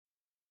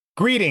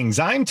Greetings.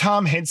 I'm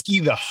Tom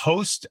Hensky, the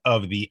host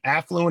of The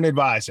Affluent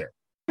Advisor.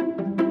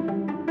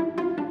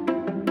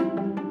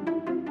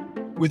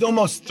 With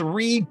almost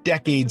 3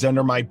 decades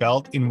under my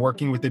belt in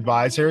working with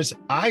advisors,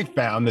 I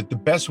found that the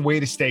best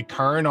way to stay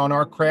current on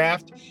our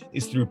craft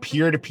is through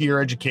peer-to-peer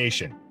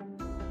education.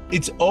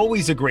 It's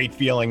always a great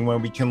feeling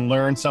when we can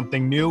learn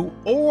something new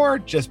or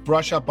just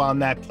brush up on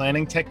that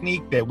planning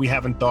technique that we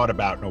haven't thought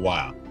about in a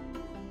while.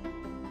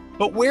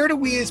 But where do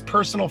we as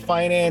personal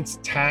finance,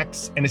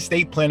 tax, and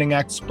estate planning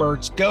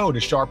experts go to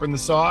sharpen the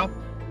saw?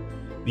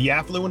 The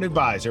Affluent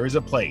Advisor is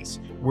a place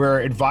where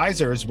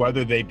advisors,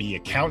 whether they be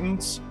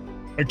accountants,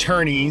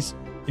 attorneys,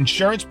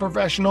 insurance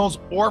professionals,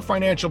 or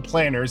financial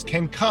planners,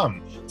 can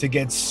come to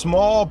get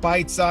small,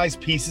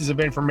 bite-sized pieces of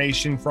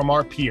information from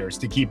our peers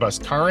to keep us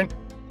current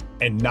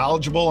and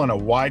knowledgeable on a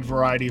wide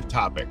variety of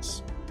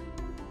topics.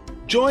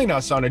 Join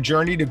us on a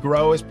journey to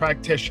grow as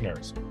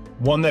practitioners,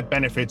 one that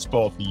benefits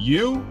both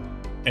you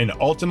and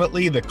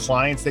ultimately the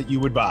clients that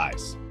you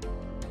advise.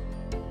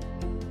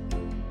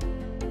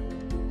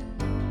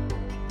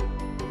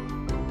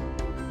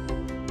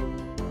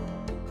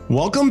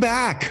 Welcome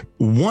back.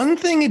 One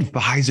thing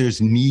advisors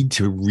need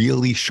to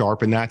really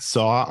sharpen that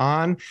saw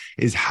on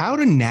is how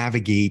to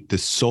navigate the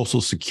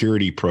Social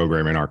Security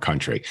program in our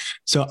country.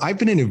 So I've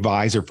been an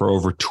advisor for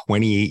over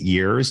 28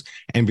 years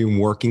and been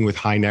working with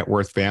high net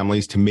worth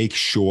families to make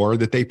sure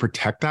that they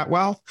protect that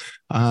wealth.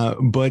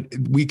 But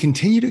we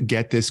continue to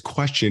get this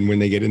question when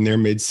they get in their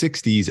mid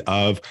 60s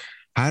of,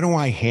 how do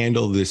I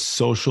handle this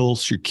Social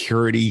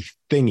Security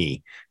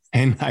thingy?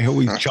 And I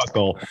always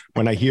chuckle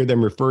when I hear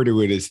them refer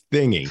to it as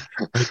thingy.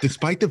 But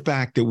despite the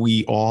fact that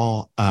we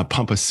all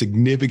pump a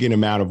significant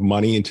amount of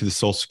money into the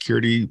Social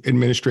Security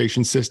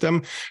Administration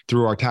system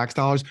through our tax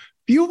dollars,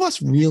 few of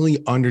us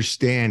really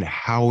understand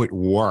how it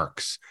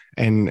works.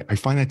 And I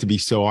find that to be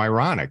so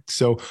ironic.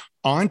 So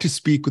on to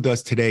speak with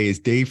us today is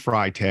Dave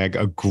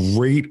Freitag, a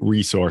great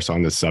resource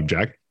on this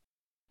subject.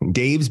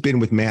 Dave's been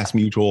with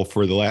MassMutual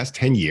for the last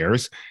 10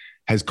 years,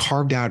 has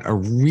carved out a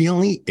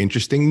really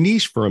interesting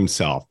niche for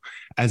himself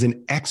as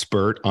an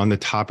expert on the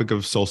topic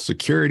of Social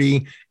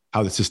Security,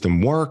 how the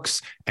system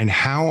works, and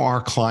how our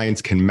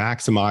clients can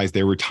maximize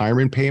their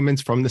retirement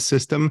payments from the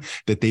system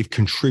that they've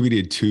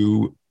contributed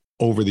to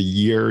over the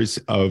years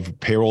of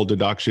payroll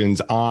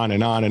deductions, on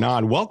and on and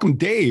on. Welcome,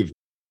 Dave.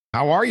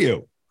 How are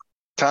you?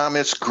 Tom,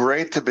 it's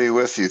great to be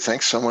with you.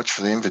 Thanks so much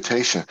for the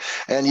invitation.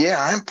 And yeah,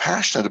 I'm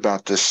passionate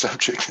about this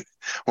subject.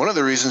 One of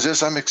the reasons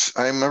is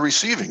I'm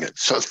receiving it.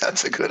 So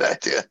that's a good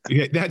idea.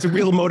 Yeah, that's a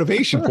real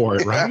motivation for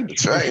it, right? Yeah,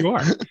 that's right.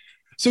 Sure.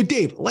 So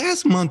Dave,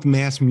 last month,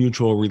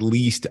 MassMutual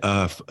released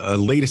a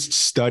latest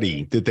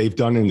study that they've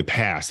done in the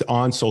past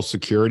on Social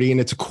Security,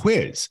 and it's a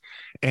quiz.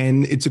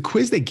 And it's a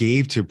quiz they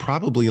gave to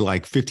probably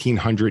like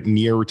 1,500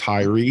 near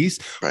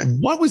retirees. Right.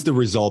 What was the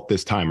result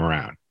this time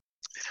around?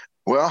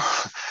 Well,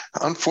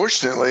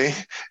 unfortunately,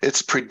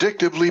 it's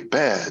predictably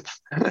bad.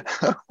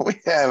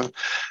 We have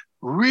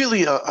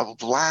really a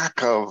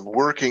lack of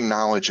working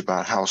knowledge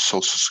about how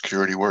Social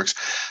Security works.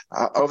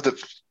 Of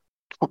the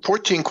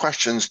 14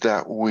 questions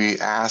that we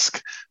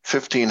ask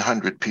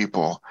 1,500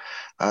 people,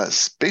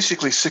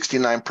 basically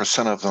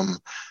 69% of them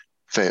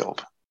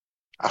failed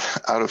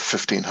out of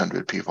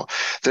 1,500 people.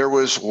 There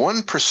was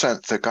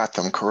 1% that got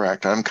them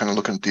correct. I'm kind of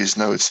looking at these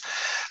notes.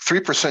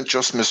 3%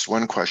 just missed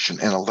one question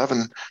and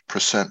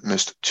 11%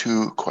 missed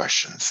 2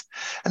 questions.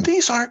 And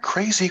these aren't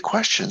crazy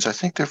questions. I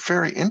think they're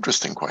very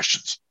interesting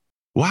questions.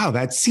 Wow,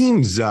 that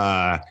seems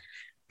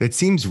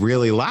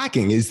really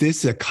lacking. Is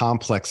this a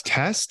complex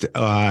test?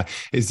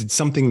 Is it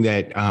something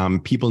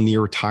that people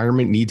near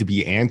retirement need to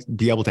be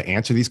able to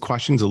answer these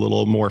questions a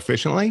little more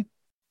efficiently?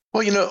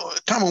 Well,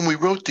 Tom, when we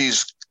wrote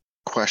these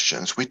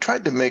questions, we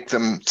tried to make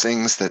them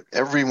things that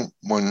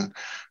everyone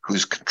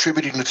who's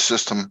contributing to the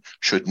system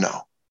should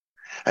know.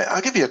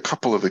 I'll give you a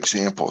couple of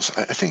examples.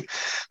 I think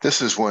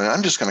this is one.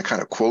 I'm just going to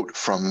kind of quote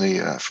from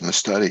the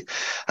study.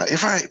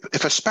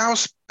 If a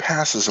spouse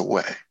passes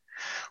away,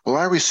 will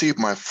I receive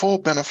my full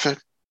benefit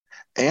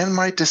and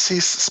my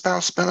deceased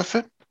spouse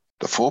benefit,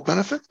 the full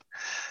benefit?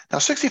 Now,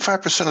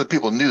 65% of the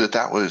people knew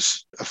that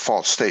was a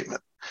false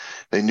statement.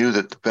 They knew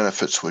that the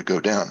benefits would go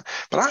down.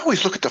 But I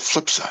always look at the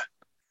flip side.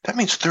 That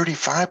means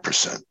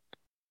 35%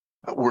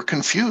 were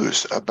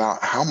confused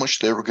about how much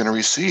they were going to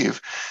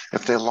receive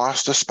if they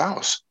lost a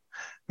spouse.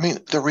 I mean,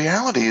 the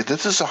reality,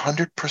 this is a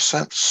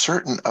 100%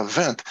 certain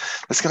event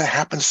that's going to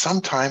happen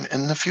sometime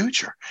in the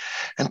future,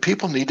 and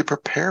people need to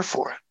prepare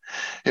for it.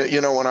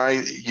 When I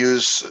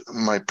use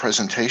my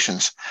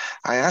presentations,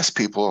 I ask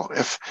people,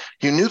 if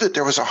you knew that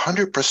there was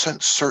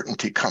 100%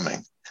 certainty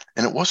coming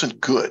and it wasn't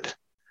good,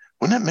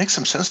 wouldn't it make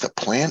some sense to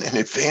plan in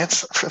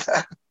advance for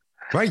that?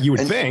 Right. You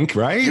would think,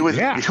 right? You would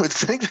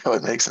think that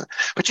would make sense.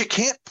 But you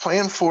can't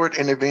plan for it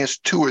in advance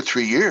 2 or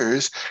 3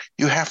 years.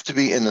 You have to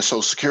be in the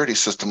Social Security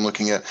system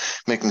looking at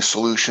making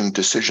solution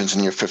decisions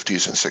in your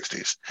 50s and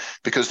 60s,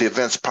 because the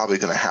event's probably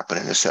going to happen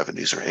in the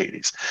 70s or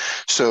 80s.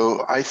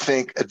 So I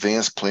think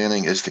advanced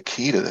planning is the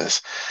key to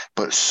this.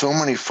 But so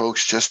many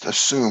folks just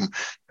assume,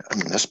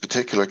 in this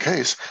particular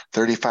case,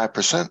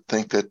 35%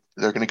 think that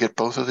they're going to get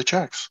both of the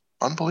checks.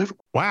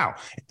 unbelievable. Wow.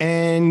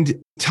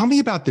 And tell me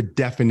about the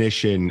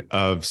definition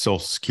of Social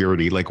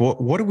Security. Like,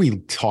 what are we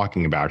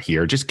talking about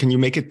here? Just can you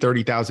make it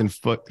 30,000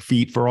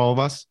 feet for all of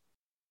us?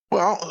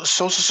 Well,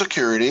 Social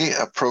Security,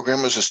 a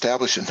program was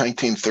established in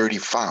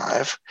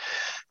 1935,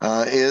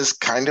 is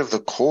kind of the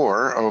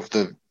core of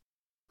the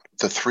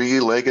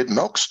three-legged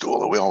milk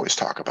stool that we always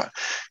talk about: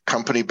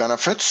 company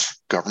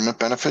benefits, government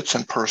benefits,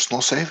 and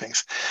personal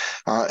savings.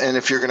 And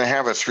if you're going to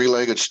have a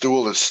three-legged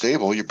stool that's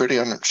stable, you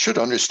should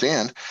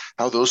understand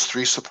how those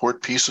three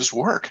support pieces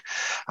work.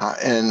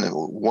 And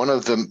one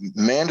of the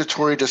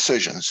mandatory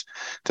decisions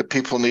that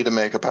people need to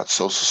make about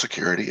Social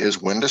Security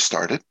is when to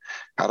start it,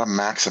 how to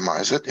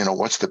maximize it,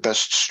 what's the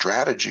best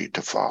strategy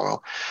to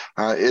follow.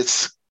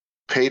 It's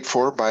paid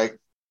for by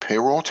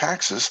payroll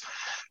taxes.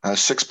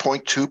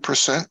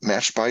 6.2%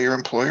 matched by your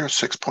employer,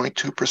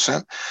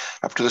 6.2%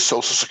 up to the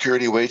Social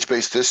Security wage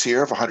base this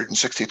year of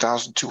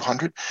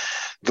 160,200.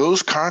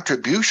 Those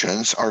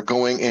contributions are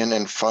going in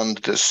and fund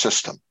this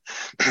system.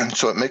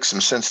 So it makes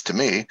some sense to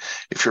me.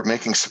 If you're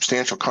making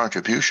substantial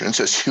contributions,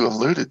 as you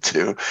alluded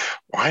to,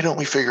 why don't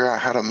we figure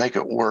out how to make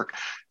it work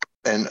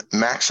and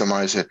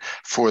maximize it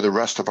for the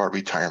rest of our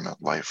retirement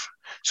life?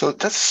 So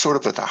that's sort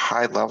of at the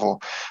high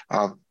level.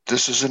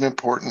 This is an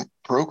important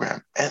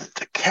program. And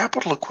the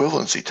capital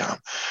equivalency, Tom,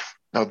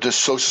 of this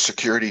Social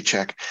Security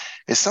check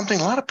is something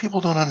a lot of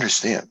people don't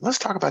understand. Let's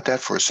talk about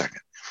that for a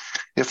second.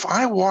 If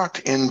I walked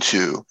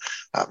into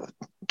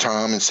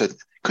Tom and said,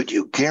 could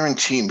you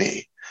guarantee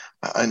me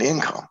an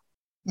income,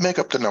 make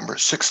up the number,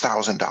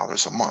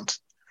 $6,000 a month,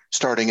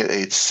 starting at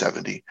age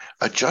 70,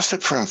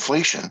 adjusted for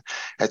inflation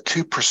at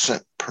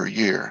 2% per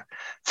year,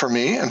 for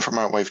me and for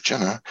my wife,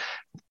 Jenna,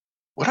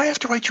 would I have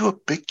to write you a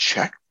big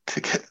check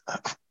to get a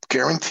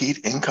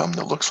guaranteed income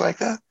that looks like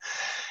that?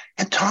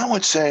 And Tom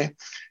would say,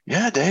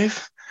 yeah,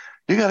 Dave,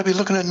 you got to be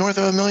looking at north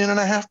of $1.5 million.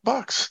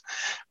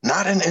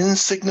 Not an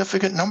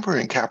insignificant number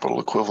in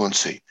capital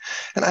equivalency.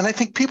 And I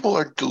think people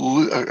are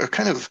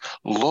kind of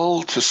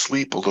lulled to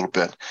sleep a little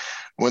bit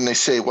when they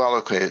say, well,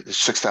 okay,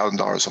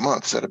 $6,000 a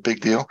month. Is that a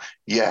big deal?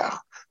 Yeah,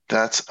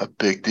 that's a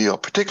big deal,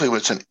 particularly when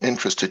it's an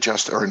interest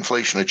adjusted or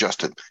inflation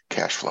adjusted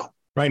cash flow.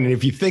 Right. And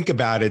if you think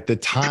about it, the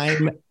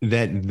time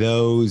that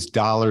those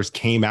dollars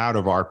came out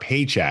of our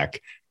paycheck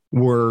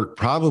were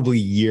probably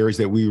years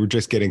that we were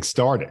just getting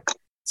started.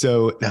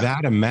 So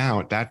that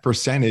amount, that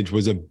percentage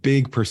was a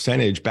big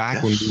percentage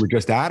back when we were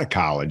just out of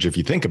college, if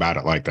you think about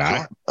it like that.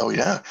 Sure. Oh,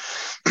 yeah,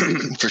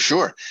 for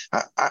sure.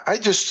 I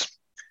just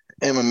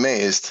am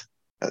amazed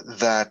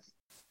that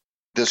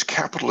this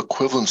capital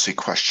equivalency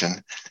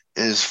question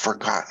is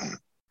forgotten.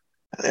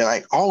 And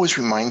I always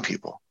remind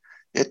people,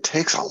 it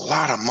takes a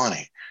lot of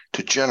money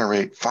to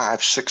generate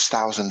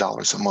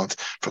 $5,000-$6,000 a month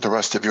for the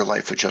rest of your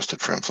life, adjusted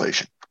for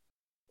inflation.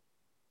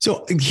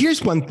 So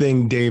here's one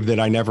thing, Dave, that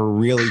I never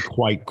really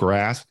quite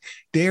grasped.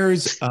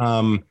 There's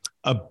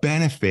a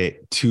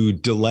benefit to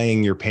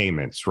delaying your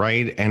payments,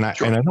 right? And I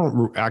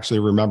don't actually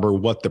remember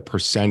what the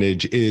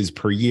percentage is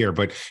per year,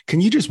 but can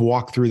you just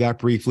walk through that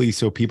briefly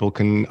so people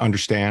can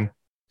understand?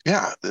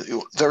 Yeah,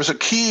 there's a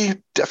key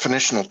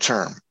definitional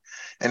term,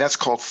 and that's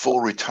called full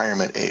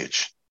retirement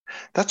age.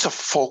 That's a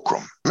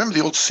fulcrum. Remember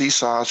the old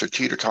seesaws or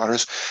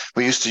teeter-totters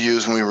we used to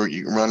use when we were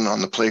running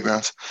on the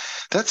playgrounds?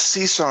 That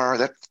seesaw,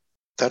 that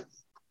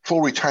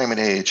full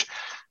retirement age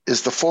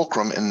is the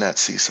fulcrum in that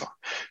seesaw.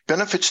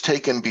 Benefits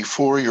taken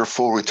before your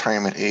full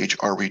retirement age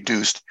are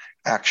reduced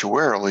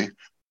actuarially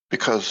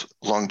because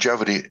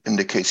longevity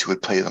indicates you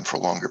would pay them for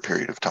a longer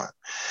period of time.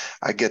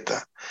 I get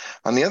that.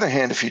 On the other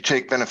hand, if you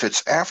take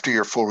benefits after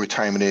your full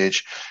retirement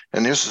age,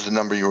 and this is the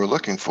number you were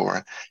looking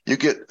for, you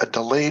get a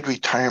delayed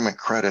retirement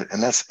credit,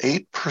 and that's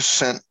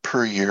 8%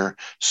 per year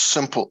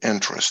simple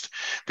interest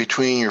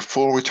between your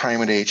full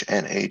retirement age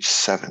and age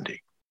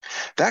 70.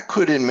 That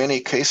could, in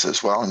many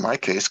cases, well, in my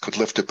case, could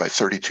lift it by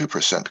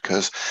 32%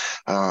 because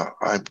I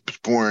was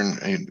born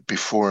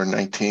before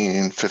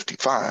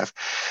 1955.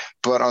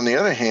 But on the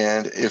other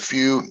hand, if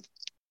you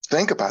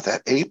think about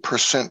that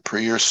 8% per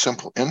year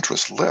simple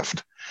interest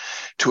lift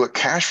to a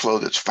cash flow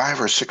that's $5,000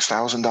 or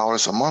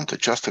 $6,000 a month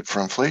adjusted for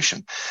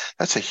inflation,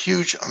 that's a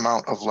huge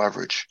amount of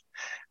leverage.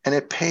 And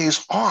it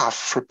pays off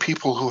for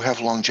people who have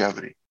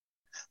longevity.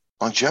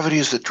 Longevity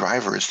is the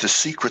driver, it's the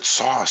secret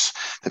sauce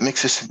that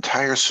makes this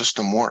entire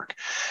system work.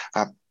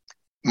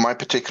 My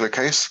particular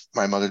case,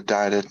 my mother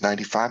died at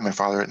 95, my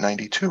father at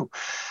 92.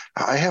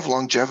 I have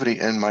longevity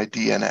in my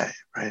DNA,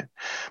 right?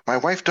 My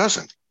wife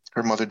doesn't.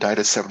 Her mother died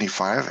at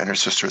 75 and her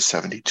sister at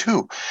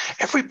 72.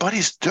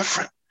 Everybody's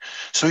different.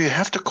 So you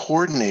have to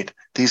coordinate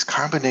these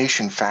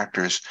combination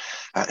factors.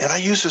 And I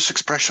use this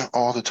expression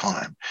all the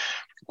time.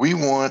 We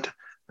want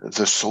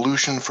the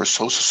solution for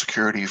Social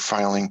Security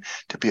filing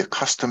to be a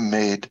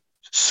custom-made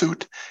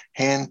suit,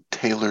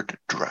 hand-tailored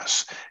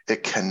dress.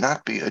 It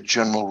cannot be a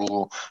general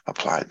rule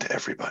applied to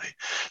everybody.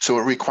 So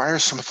it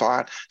requires some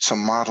thought, some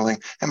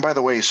modeling. And by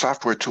the way,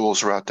 software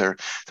tools are out there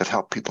that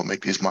help people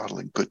make these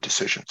modeling good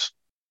decisions.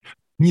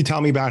 Can you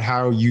tell me about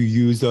how you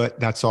use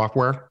that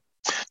software?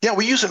 Yeah,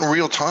 we use it in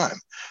real time.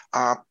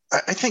 I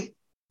think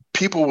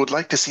people would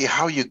like to see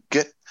how you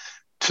get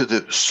to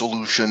the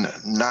solution,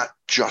 not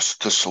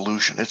just the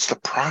solution. It's the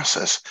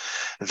process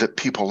that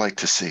people like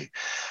to see.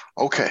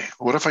 Okay,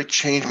 what if I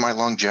change my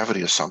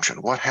longevity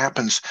assumption? What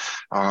happens,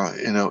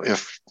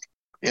 if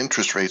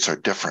interest rates are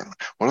different?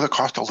 What are the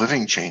cost of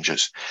living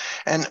changes?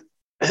 And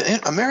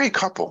a married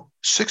couple,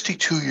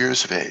 62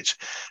 years of age,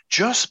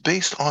 just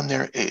based on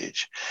their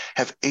age,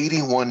 have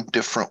 81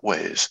 different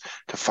ways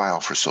to file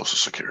for Social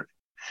Security.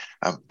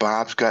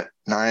 Bob's got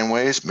 9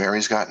 ways.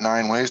 Mary's got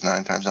 9 ways.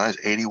 9 times 9 is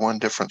 81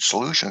 different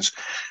solutions.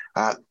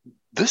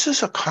 This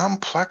is a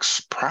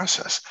complex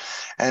process.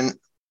 And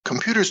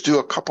computers do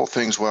a couple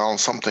things well and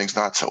some things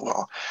not so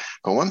well.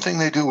 But one thing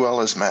they do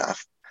well is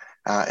math.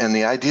 And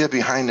the idea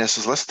behind this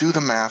is let's do the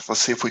math.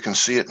 Let's see if we can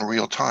see it in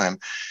real time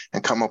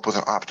and come up with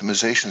an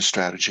optimization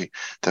strategy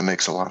that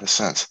makes a lot of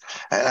sense.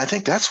 And I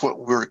think that's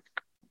what we're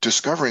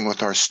discovering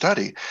with our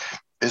study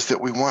is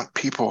that we want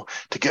people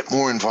to get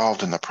more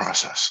involved in the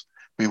process.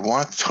 We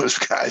want those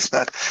guys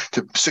not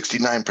to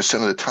 69%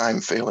 of the time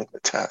failing the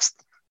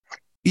test.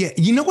 Yeah.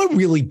 You know what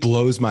really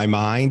blows my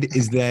mind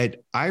is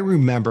that I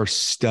remember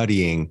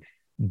studying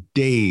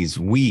days,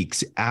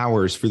 weeks,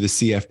 hours for the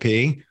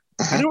CFP.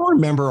 I don't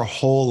remember a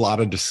whole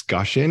lot of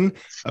discussion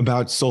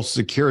about Social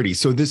Security.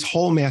 So this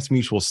whole Mass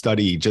Mutual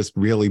study just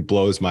really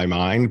blows my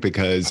mind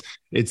because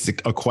it's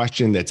a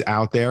question that's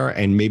out there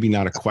and maybe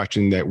not a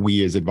question that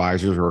we as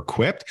advisors are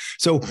equipped.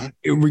 So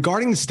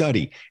regarding the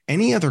study,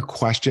 any other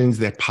questions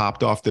that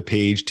popped off the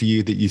page to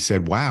you that you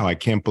said, wow, I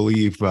can't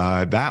believe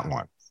that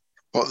one?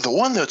 Well, the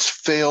one that's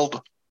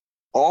failed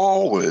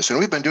always, and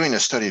we've been doing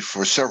this study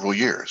for several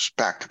years,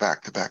 back to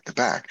back to back to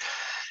back,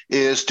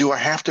 is do I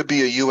have to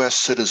be a U.S.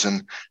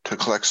 citizen to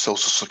collect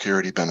Social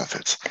Security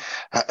benefits?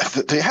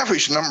 The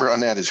average number on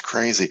that is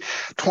crazy.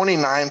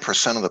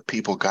 29% of the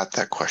people got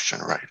that question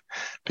right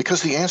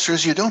because the answer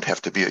is you don't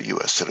have to be a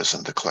U.S.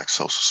 citizen to collect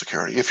Social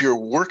Security. If you're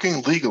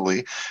working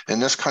legally in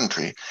this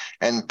country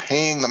and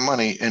paying the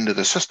money into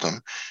the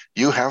system,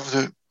 you have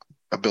the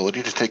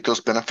ability to take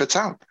those benefits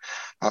out.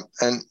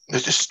 And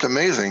it's just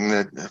amazing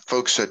that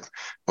folks said,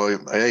 well,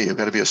 hey, you've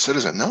got to be a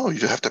citizen. No,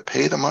 you have to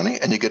pay the money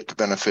and you get the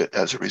benefit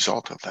as a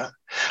result of that.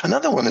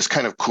 Another one that's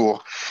kind of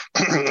cool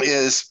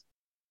is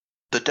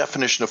the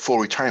definition of full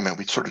retirement.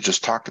 We sort of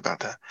just talked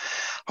about that.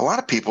 A lot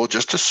of people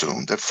just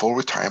assume that full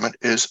retirement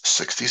is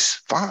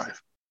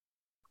 65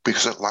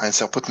 because it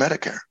lines up with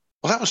Medicare.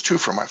 Well, that was true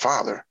for my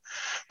father.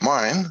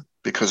 Mine,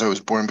 because I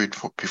was born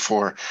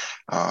before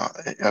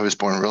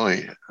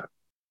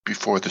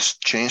this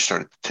change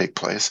started to take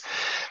place,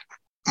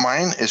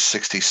 mine is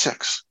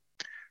 66.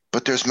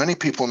 But there's many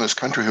people in this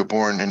country who are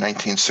born in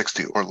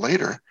 1960 or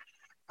later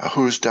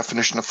whose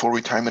definition of full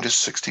retirement is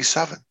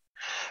 67.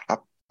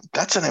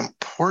 That's an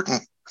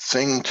important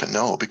thing to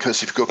know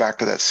because if you go back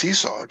to that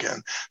seesaw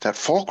again, that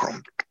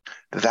fulcrum,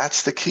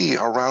 that's the key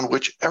around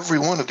which every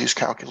one of these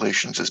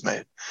calculations is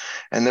made.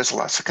 And there's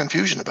lots of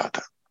confusion about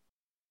that.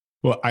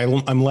 Well,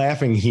 I'm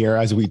laughing here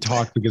as we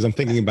talk because I'm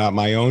thinking about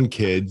my own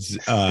kids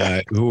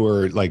who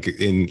are like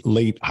in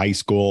late high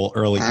school,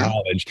 early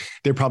college.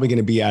 They're probably going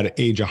to be at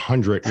age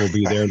 100 will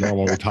be their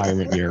normal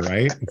retirement year,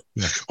 right?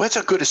 Yeah. Well, that's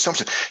a good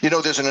assumption.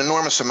 There's an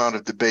enormous amount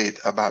of debate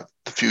about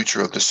the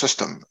future of the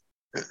system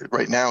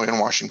right now in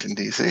Washington,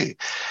 D.C.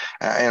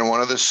 And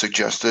one of the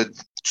suggested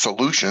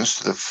solutions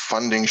to the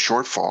funding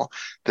shortfall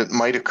that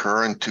might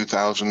occur in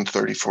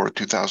 2034,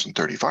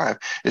 2035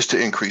 is to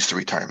increase the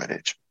retirement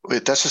age.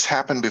 This has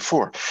happened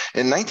before.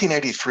 In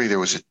 1983, there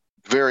was a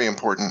very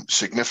important,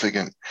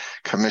 significant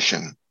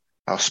commission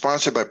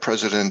sponsored by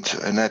President,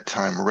 in that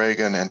time,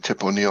 Reagan and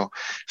Tip O'Neill,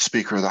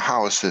 Speaker of the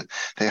House, that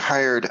they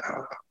hired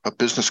a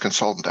business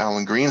consultant,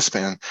 Alan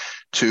Greenspan,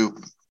 to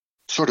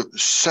sort of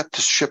set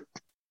the ship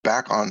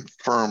back on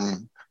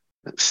firm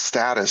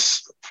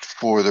status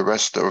for the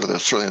rest over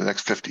certainly the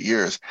next 50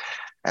 years.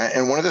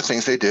 And one of the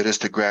things they did is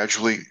to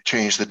gradually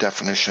change the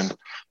definition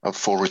of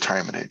full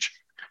retirement age.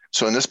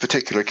 So in this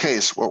particular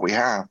case, what we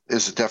have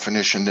is a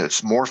definition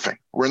that's morphing.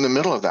 We're in the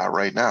middle of that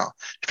right now.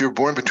 If you were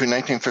born between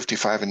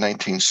 1955 and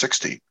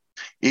 1960,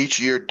 each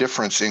year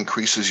difference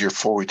increases your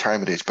full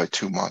retirement age by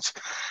 2 months.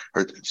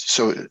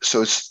 So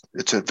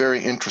it's a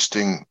very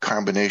interesting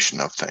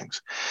combination of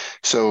things.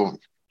 So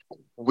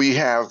we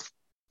have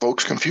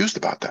folks confused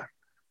about that.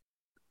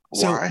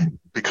 Why?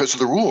 Because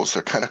of the rules.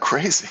 They're kind of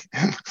crazy.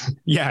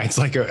 Yeah, it's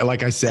like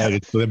I said,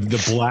 it's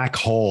the black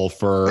hole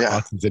for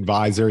us as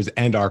advisors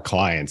and our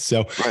clients.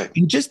 So,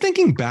 and just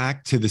thinking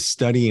back to the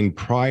study in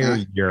prior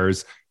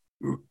years,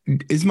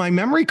 is my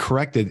memory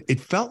correct? It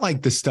felt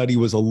like the study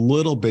was a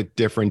little bit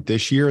different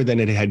this year than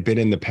it had been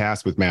in the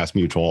past with Mass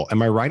Mutual.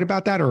 Am I right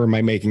about that, or am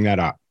I making that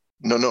up?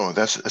 No,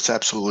 that's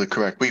absolutely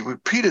correct. We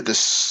repeated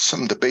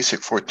some of the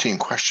basic 14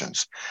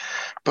 questions,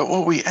 but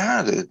what we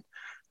added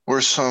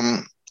were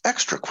some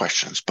extra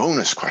questions,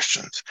 bonus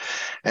questions.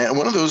 And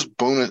one of those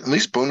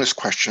bonus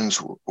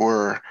questions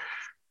were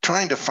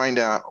trying to find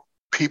out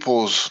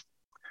people's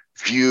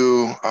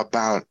view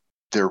about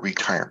their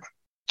retirement,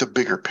 the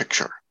bigger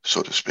picture,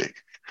 so to speak.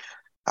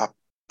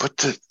 But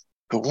the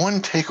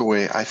one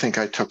takeaway I think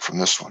I took from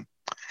this one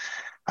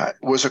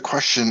was a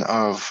question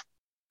of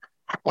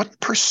what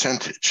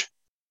percentage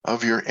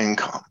of your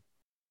income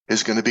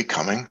is going to be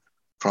coming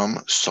from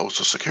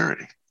Social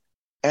Security.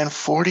 And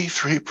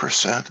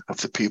 43% of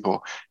the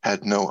people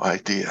had no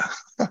idea.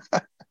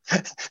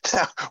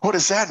 Now, what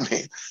does that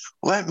mean?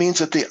 Well, that means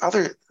that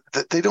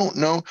that they don't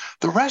know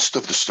the rest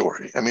of the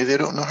story. I mean, they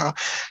don't know how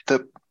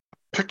the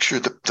picture,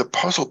 the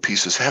puzzle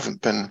pieces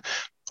haven't been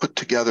put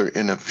together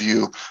in a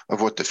view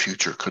of what the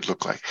future could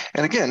look like.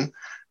 And again,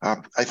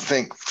 I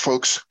think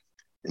folks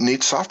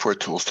need software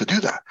tools to do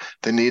that.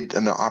 They need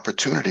an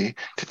opportunity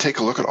to take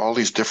a look at all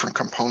these different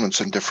components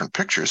and different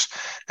pictures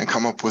and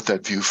come up with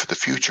that view for the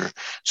future.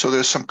 So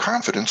there's some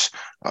confidence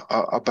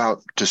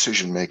about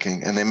decision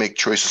making, and they make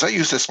choices. I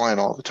use this line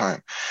all the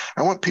time.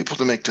 I want people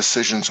to make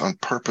decisions on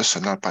purpose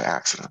and not by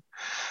accident.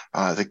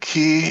 The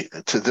key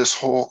to this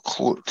whole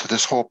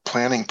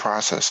planning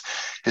process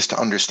is to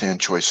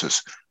understand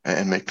choices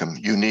and make them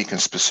unique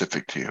and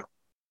specific to you.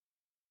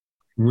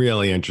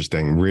 Really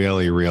interesting.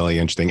 Really, really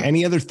interesting.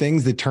 Any other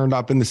things that turned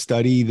up in the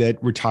study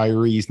that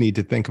retirees need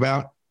to think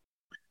about?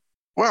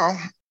 Well,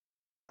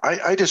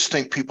 I just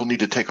think people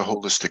need to take a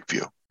holistic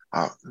view.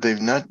 They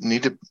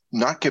need to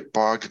not get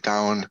bogged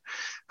down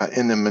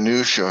in the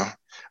minutia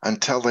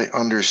until they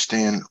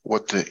understand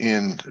what the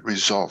end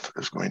result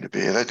is going to be.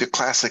 That's the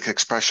classic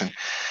expression.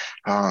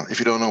 If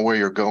you don't know where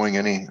you're going,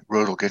 any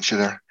road will get you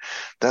there.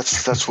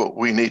 That's what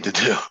we need to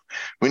do.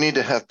 We need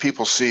to have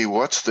people see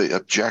what's the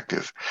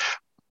objective.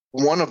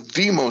 One of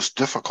the most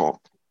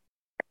difficult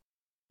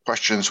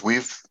questions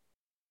we've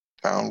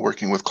found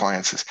working with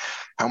clients is,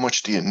 how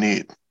much do you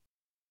need?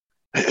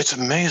 It's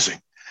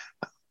amazing.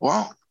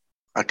 Well,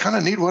 I kind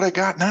of need what I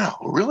got now.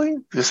 Really?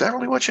 Is that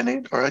really what you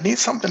need? Or I need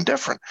something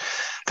different?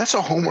 That's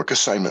a homework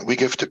assignment we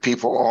give to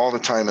people all the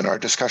time in our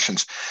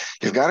discussions.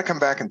 You've got to come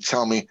back and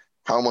tell me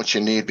how much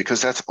you need,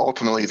 because that's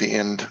ultimately the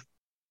end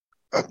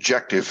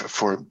objective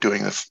for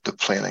doing the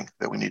planning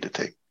that we need to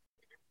take.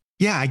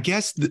 Yeah, I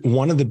guess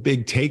one of the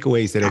big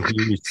takeaways that I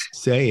hear you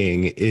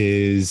saying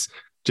is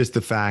just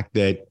the fact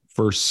that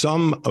for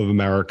some of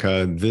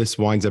America, this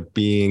winds up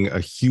being a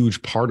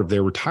huge part of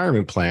their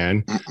retirement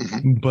plan.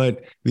 Mm-hmm.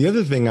 But the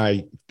other thing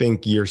I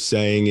think you're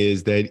saying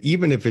is that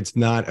even if it's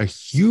not a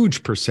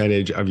huge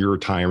percentage of your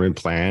retirement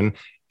plan,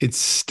 it's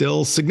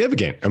still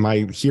significant. Am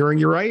I hearing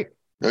you right?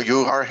 You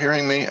are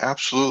hearing me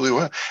absolutely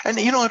well. And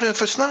you know,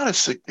 if it's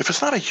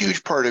not a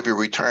huge part of your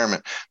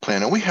retirement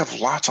plan, and we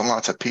have lots and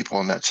lots of people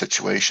in that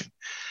situation,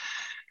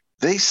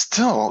 this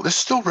still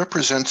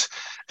represents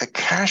a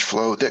cash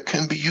flow that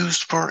can be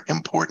used for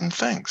important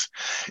things.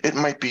 It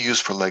might be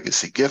used for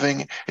legacy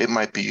giving. It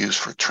might be used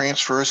for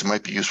transfers. It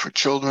might be used for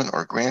children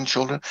or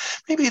grandchildren.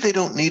 Maybe they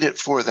don't need it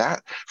for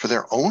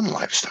their own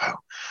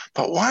lifestyle.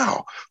 But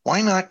wow,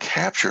 why not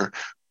capture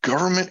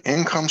government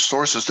income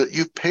sources that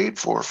you've paid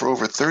for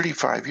over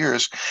 35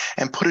 years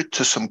and put it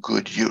to some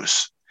good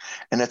use?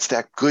 And it's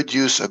that good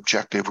use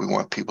objective we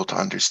want people to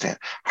understand.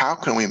 How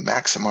can we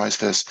maximize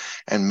this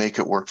and make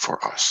it work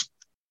for us?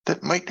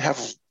 That might have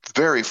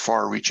very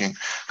far-reaching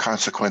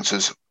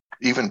consequences,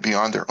 even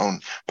beyond their own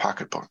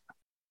pocketbook.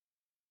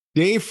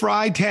 Dave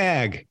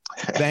Freitag,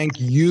 thank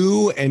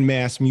you and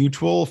Mass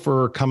Mutual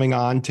for coming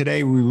on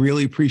today. We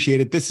really appreciate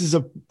it. This is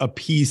a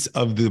piece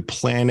of the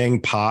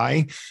planning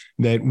pie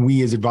that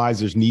we as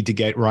advisors need to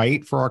get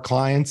right for our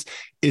clients.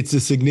 It's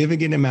a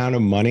significant amount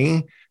of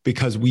money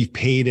because we've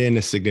paid in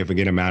a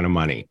significant amount of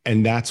money.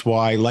 And that's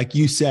why, like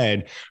you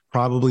said,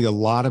 probably a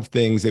lot of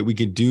things that we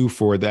could do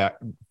for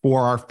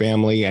our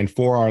family and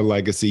for our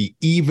legacy,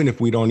 even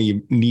if we don't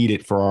even need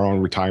it for our own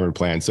retirement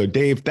plan. So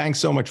Dave, thanks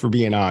so much for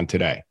being on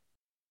today.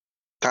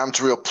 Tom,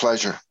 it's a real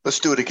pleasure. Let's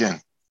do it again.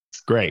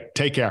 Great.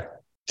 Take care.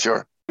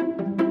 Sure.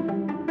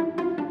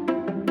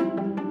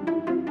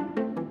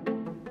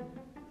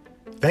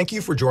 Thank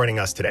you for joining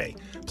us today.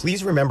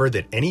 Please remember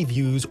that any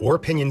views or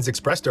opinions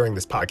expressed during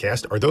this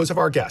podcast are those of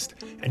our guest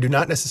and do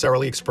not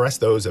necessarily express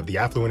those of the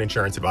Affluent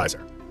Insurance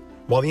Advisor.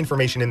 While the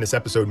information in this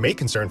episode may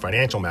concern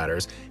financial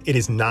matters, it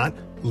is not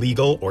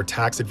legal or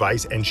tax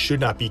advice and should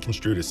not be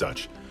construed as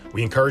such.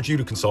 We encourage you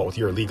to consult with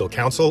your legal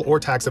counsel or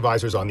tax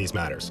advisors on these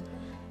matters.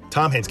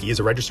 Tom Henske is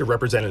a registered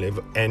representative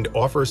and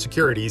offers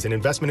securities and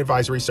investment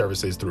advisory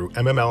services through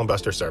MML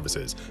Investor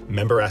Services,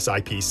 member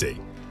SIPC.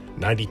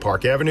 90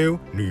 Park Avenue,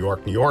 New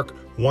York, New York,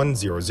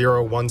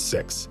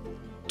 10016.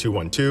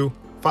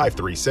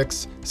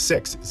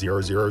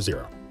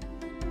 212-536-6000.